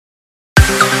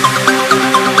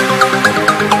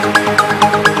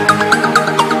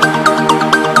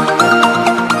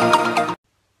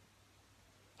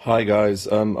Hi guys,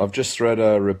 I've just read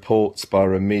reports by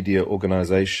a media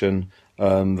organisation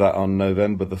that on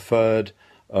November the 3rd,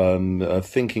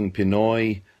 Thinking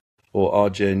Pinoy or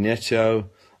RJ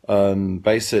NIETO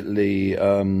basically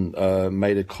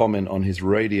made a comment on his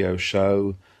radio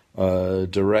show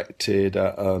directed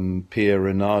at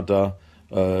PRRD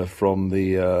from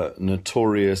the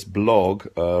notorious blog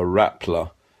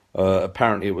Rappler.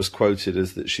 Apparently it was quoted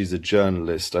as that she's a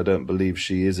journalist. I don't believe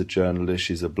she is a journalist,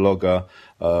 she's a blogger.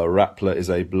 Rappler is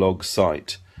a blog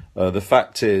site. The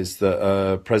fact is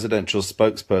that presidential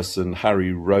spokesperson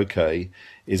Harry Roque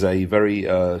is a very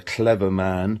clever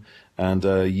man and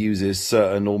uses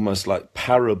certain almost like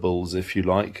parables, if you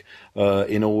like,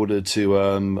 in order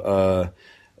to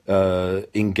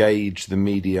engage the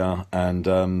media and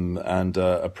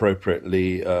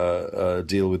appropriately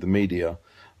deal with the media.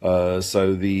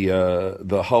 So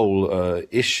the whole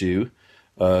issue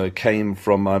came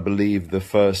from, I believe, the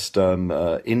first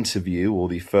interview or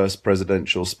the first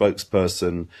presidential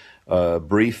spokesperson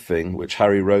briefing, which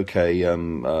Harry Roque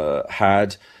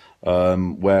had,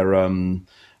 where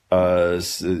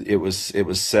it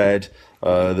was said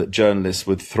that journalists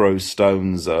would throw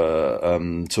stones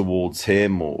towards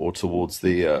him or towards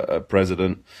the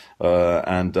president,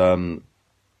 and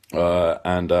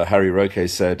Harry Roque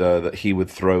said that he would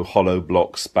throw hollow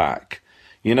blocks back.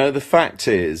 You know, the fact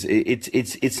is,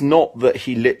 it's not that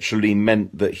he literally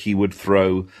meant that he would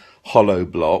throw hollow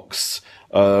blocks.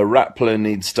 Rappler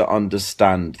needs to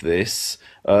understand this.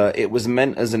 It was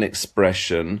meant as an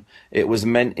expression. It was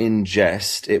meant in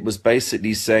jest. It was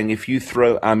basically saying, if you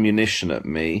throw ammunition at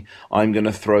me, I'm going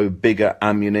to throw bigger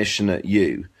ammunition at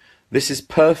you. This is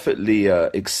perfectly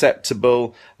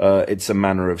acceptable. It's a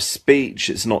manner of speech.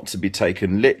 It's not to be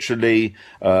taken literally.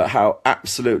 How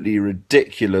absolutely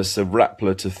ridiculous of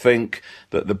Rappler to think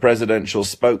that the presidential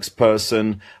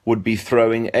spokesperson would be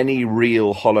throwing any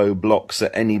real hollow blocks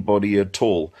at anybody at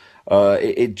all.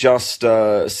 It just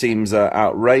seems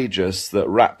outrageous that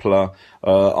Rappler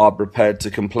are prepared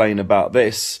to complain about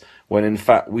this, when in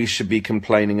fact we should be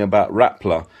complaining about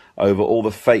Rappler over all the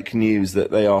fake news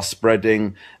that they are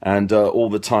spreading and all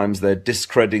the times they're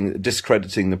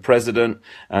discrediting the president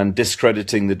and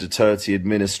discrediting the Duterte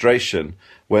administration,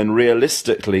 when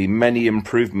realistically many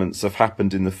improvements have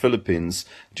happened in the Philippines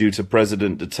due to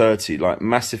President Duterte, like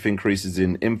massive increases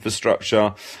in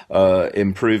infrastructure,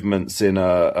 improvements in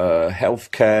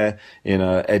healthcare, in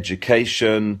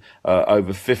education,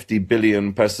 over 50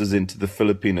 billion pesos into the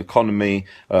Philippine economy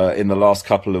in the last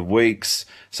couple of weeks.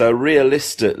 So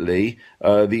realistically,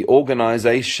 the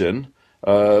organization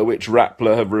which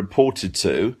Rappler have reported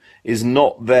to is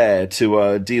not there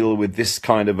to deal with this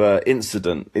kind of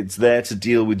incident. It's there to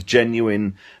deal with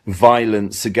genuine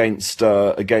violence against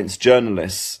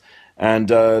journalists. And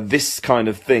this kind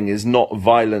of thing is not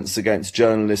violence against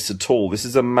journalists at all. This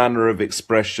is a manner of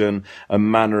expression, a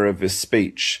manner of his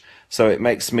speech. So it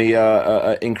makes me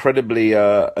incredibly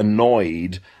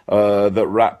annoyed that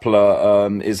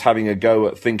Rappler is having a go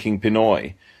at Thinking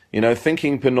Pinoy. You know,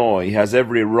 Thinking Pinoy has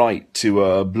every right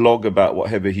to blog about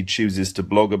whatever he chooses to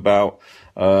blog about.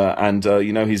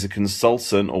 You know, he's a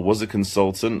consultant, or was a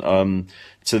consultant,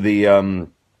 to the,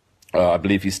 I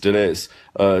believe he still is,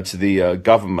 to the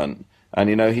government. And,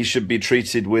 you know, he should be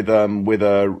treated with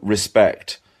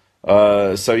respect.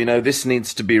 So, you know, this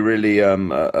needs to be really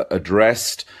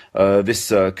addressed.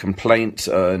 This complaint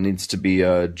needs to be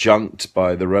junked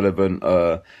by the relevant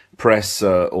press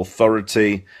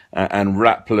authority, and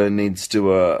Rappler needs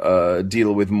to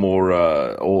deal with more,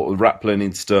 or Rappler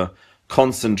needs to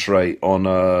concentrate on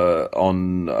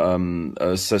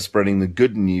spreading the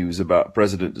good news about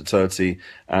President Duterte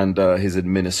and his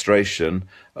administration.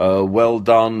 Well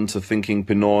done to Thinking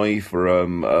Pinoy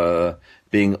for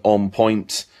being on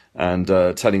point and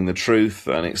telling the truth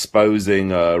and exposing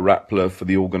Rappler for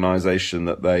the organization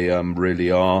that they really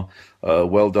are.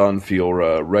 Well done for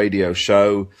your radio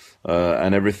show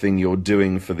and everything you're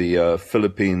doing for the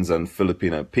Philippines and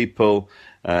Filipino people.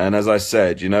 And as I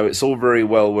said, you know, it's all very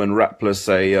well when Rappler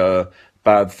say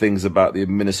bad things about the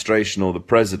administration or the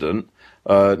president.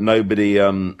 Nobody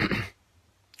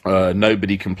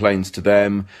complains to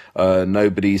them.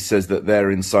 Nobody says that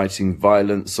they're inciting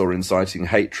violence or inciting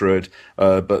hatred.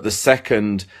 But the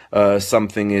second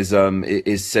something is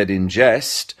said in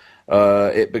jest,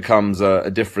 it becomes a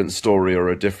different story or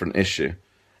a different issue.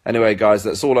 Anyway, guys,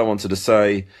 that's all I wanted to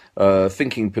say.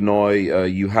 Thinking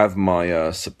Pinoy, you have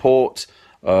my support.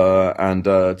 And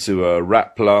to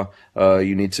Rappler,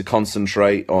 you need to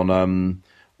concentrate on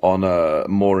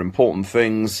more important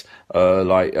things,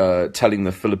 like telling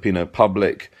the Filipino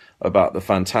public about the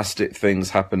fantastic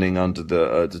things happening under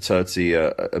the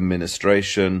Duterte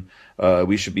administration.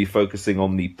 We should be focusing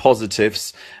on the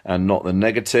positives and not the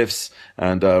negatives,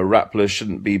 and Rappler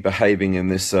shouldn't be behaving in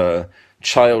this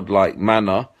childlike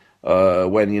manner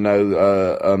when, you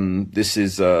know, this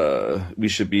is we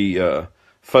should be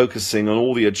focusing on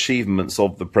all the achievements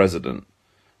of the president.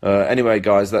 Anyway,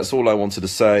 guys, that's all I wanted to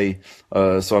say.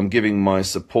 So I'm giving my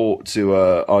support to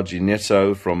RG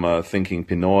NIETO from Thinking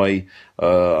Pinoy.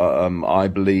 I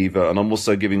believe, and I'm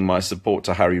also giving my support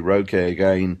to Harry Roque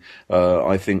again.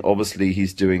 I think obviously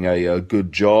he's doing a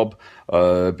good job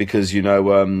because, you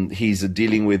know, he's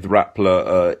dealing with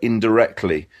Rappler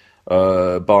indirectly.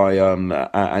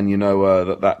 And you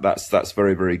know that's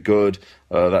very, very good.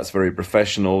 That's very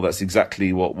professional. That's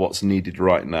exactly what's needed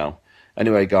right now.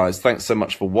 Anyway, guys, thanks so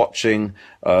much for watching.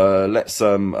 Let's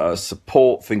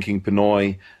support Thinking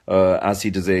Pinoy as he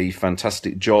does a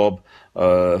fantastic job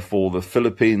for the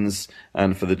Philippines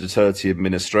and for the Duterte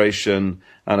administration,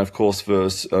 and of course for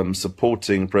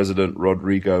supporting President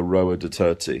Rodrigo Roa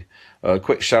Duterte.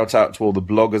 Quick shout out to all the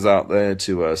bloggers out there,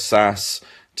 to SAS,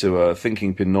 to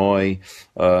Thinking Pinoy,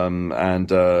 and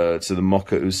to the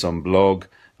Mocha Usam blog.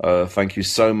 Thank you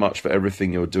so much for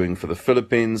everything you're doing for the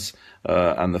Philippines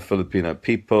and the Filipino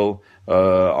people.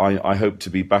 I hope to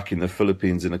be back in the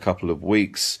Philippines in a couple of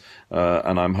weeks,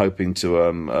 and I'm hoping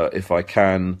to, if I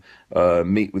can,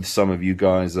 meet with some of you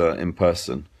guys in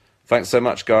person. Thanks so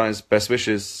much, guys. Best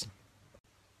wishes.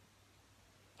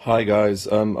 Hi, guys.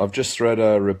 I've just read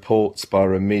reports by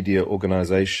a media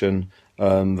organization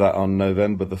that on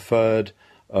November the 3rd,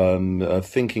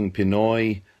 Thinking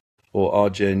Pinoy, or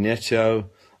RG NIETO,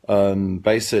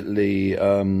 basically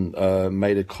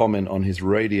made a comment on his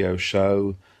radio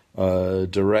show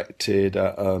directed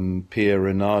at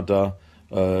PRRD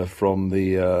from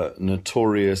the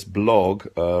notorious blog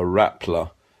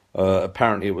Rappler.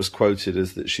 Apparently it was quoted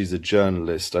as that she's a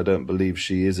journalist. I don't believe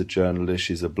she is a journalist.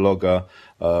 She's a blogger.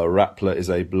 Rappler is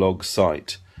a blog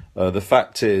site. The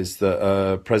fact is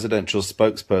that presidential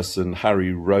spokesperson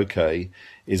Harry Roque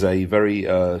is a very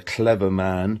clever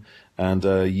man, and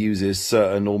uses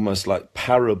certain almost like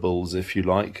parables, if you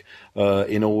like,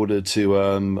 in order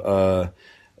to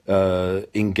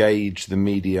engage the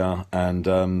media and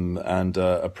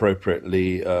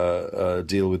appropriately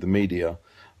deal with the media.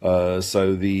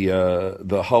 So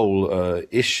the whole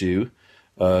issue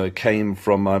came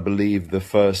from, I believe, the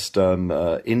first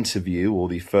interview, or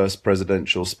the first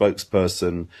presidential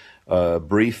spokesperson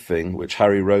briefing, which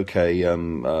Harry Roque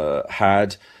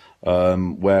had,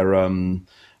 where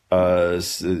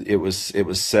it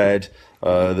was said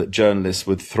that journalists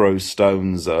would throw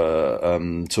stones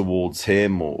towards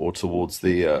him or towards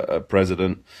the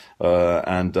president,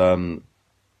 and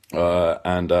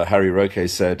Harry Roque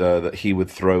said that he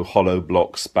would throw hollow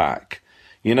blocks back.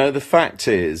 You know, the fact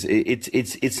is,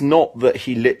 it's not that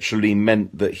he literally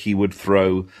meant that he would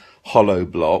throw hollow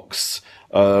blocks.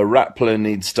 Rappler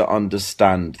needs to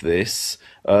understand this.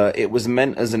 It was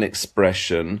meant as an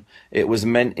expression. It was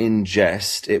meant in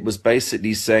jest. It was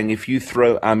basically saying, if you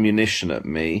throw ammunition at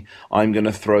me, I'm going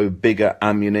to throw bigger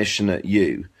ammunition at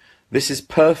you. This is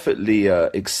perfectly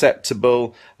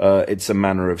acceptable. It's a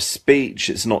manner of speech.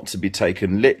 It's not to be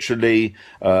taken literally.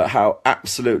 How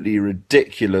absolutely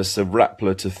ridiculous of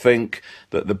Rappler to think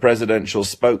that the presidential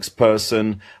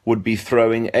spokesperson would be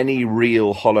throwing any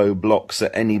real hollow blocks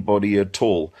at anybody at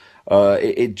all.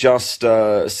 It just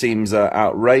seems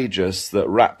outrageous that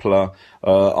Rappler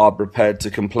are prepared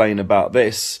to complain about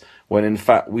this, when in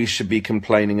fact we should be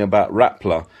complaining about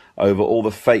Rappler over all the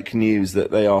fake news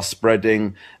that they are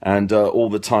spreading, and all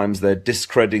the times they're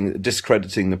discrediting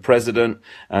the president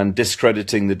and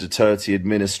discrediting the Duterte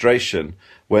administration,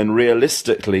 when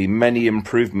realistically many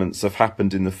improvements have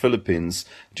happened in the Philippines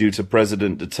due to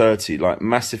President Duterte, like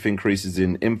massive increases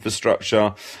in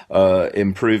infrastructure,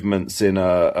 improvements in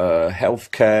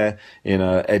healthcare, in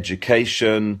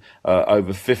education,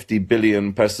 over 50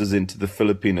 billion pesos into the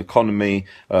Philippine economy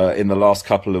in the last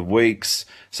couple of weeks.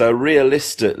 So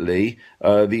realistically,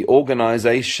 the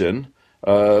organization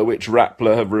which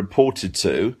Rappler have reported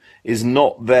to is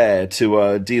not there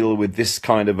to deal with this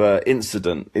kind of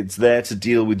incident. It's there to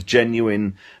deal with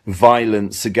genuine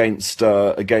violence against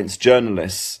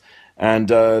journalists. And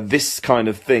this kind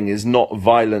of thing is not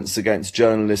violence against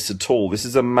journalists at all. This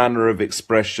is a manner of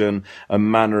expression, a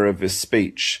manner of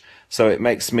speech. So it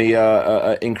makes me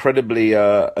incredibly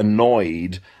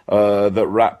annoyed that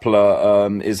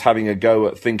Rappler is having a go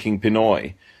at Thinking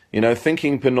Pinoy. You know,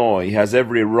 Thinking Pinoy has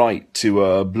every right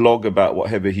to blog about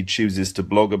whatever he chooses to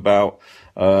blog about.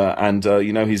 And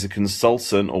you know, he's a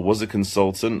consultant, or was a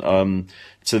consultant,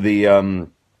 to the,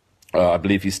 I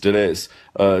believe he still is,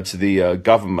 to the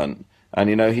government. And,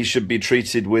 you know, he should be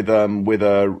treated with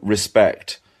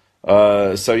respect.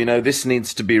 So, you know, this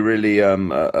needs to be really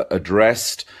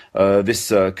addressed. This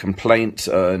complaint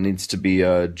needs to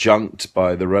be junked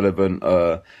by the relevant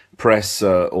press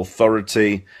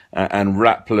authority, and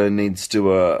Rappler needs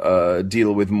to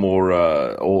deal with more,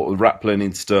 or Rappler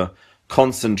needs to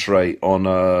concentrate on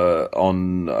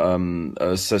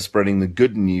spreading the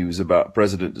good news about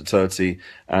President Duterte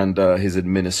and his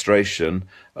administration.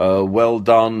 Well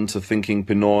done to Thinking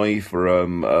Pinoy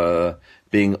for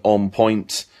being on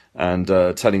point and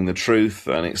telling the truth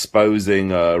and exposing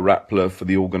Rappler for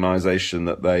the organization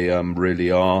that they really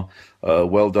are.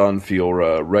 Well done for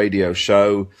your radio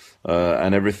show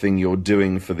and everything you're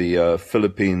doing for the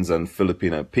Philippines and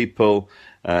Filipino people.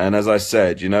 And as I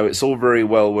said, you know, it's all very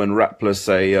well when Rappler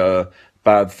say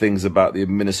bad things about the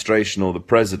administration or the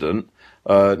president.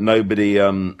 Nobody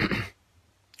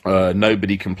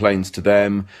complains to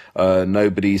them.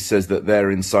 Nobody says that they're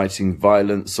inciting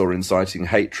violence or inciting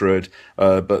hatred.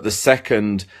 But the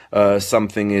second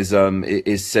something is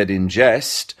said in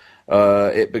jest,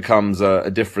 it becomes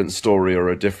a different story or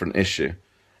a different issue.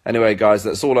 Anyway, guys,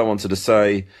 that's all I wanted to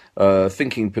say.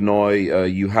 Thinking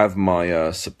Pinoy, you have my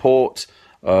support.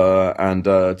 And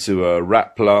to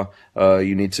Rappler,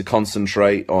 you need to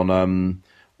concentrate on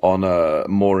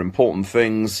more important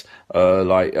things,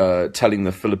 like telling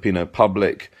the Filipino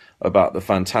public about the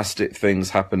fantastic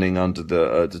things happening under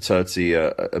the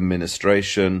Duterte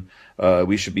administration.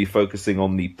 We should be focusing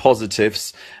on the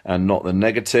positives and not the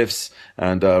negatives,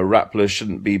 and Rappler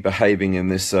shouldn't be behaving in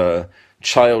this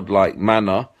childlike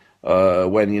manner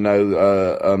when, you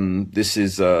know, this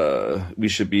is we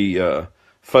should be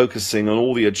focusing on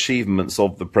all the achievements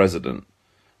of the president.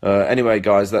 Anyway,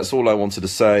 guys, that's all I wanted to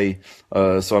say.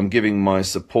 So I'm giving my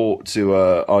support to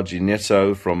RG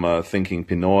NIETO from Thinking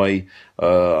Pinoy.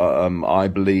 I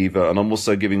believe, and I'm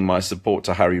also giving my support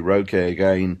to Harry Roque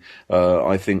again.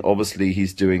 I think obviously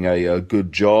he's doing a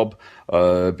good job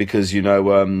because, you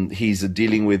know, he's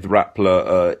dealing with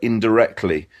Rappler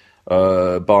indirectly.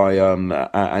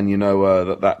 And you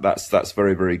know that's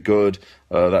very, very good.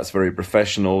 That's very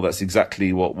professional. That's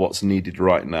exactly what's needed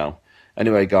right now.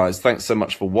 Anyway, guys, thanks so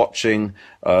much for watching.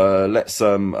 Let's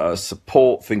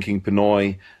support Thinking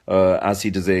Pinoy as he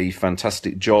does a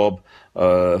fantastic job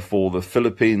for the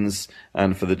Philippines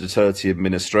and for the Duterte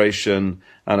administration,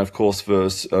 and of course for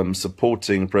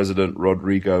supporting President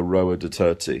Rodrigo Roa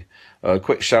Duterte.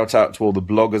 Quick shout out to all the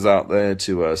bloggers out there,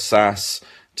 to SAS,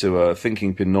 to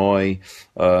Thinking Pinoy,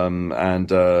 and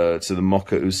to the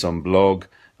Mocha Usam blog.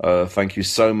 Thank you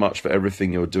so much for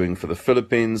everything you're doing for the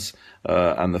Philippines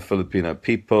and the Filipino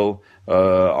people.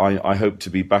 I hope to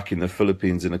be back in the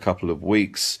Philippines in a couple of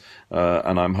weeks,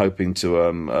 and I'm hoping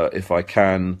to, if I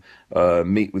can,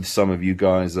 meet with some of you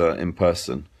guys in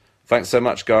person. Thanks so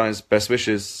much, guys. Best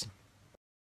wishes.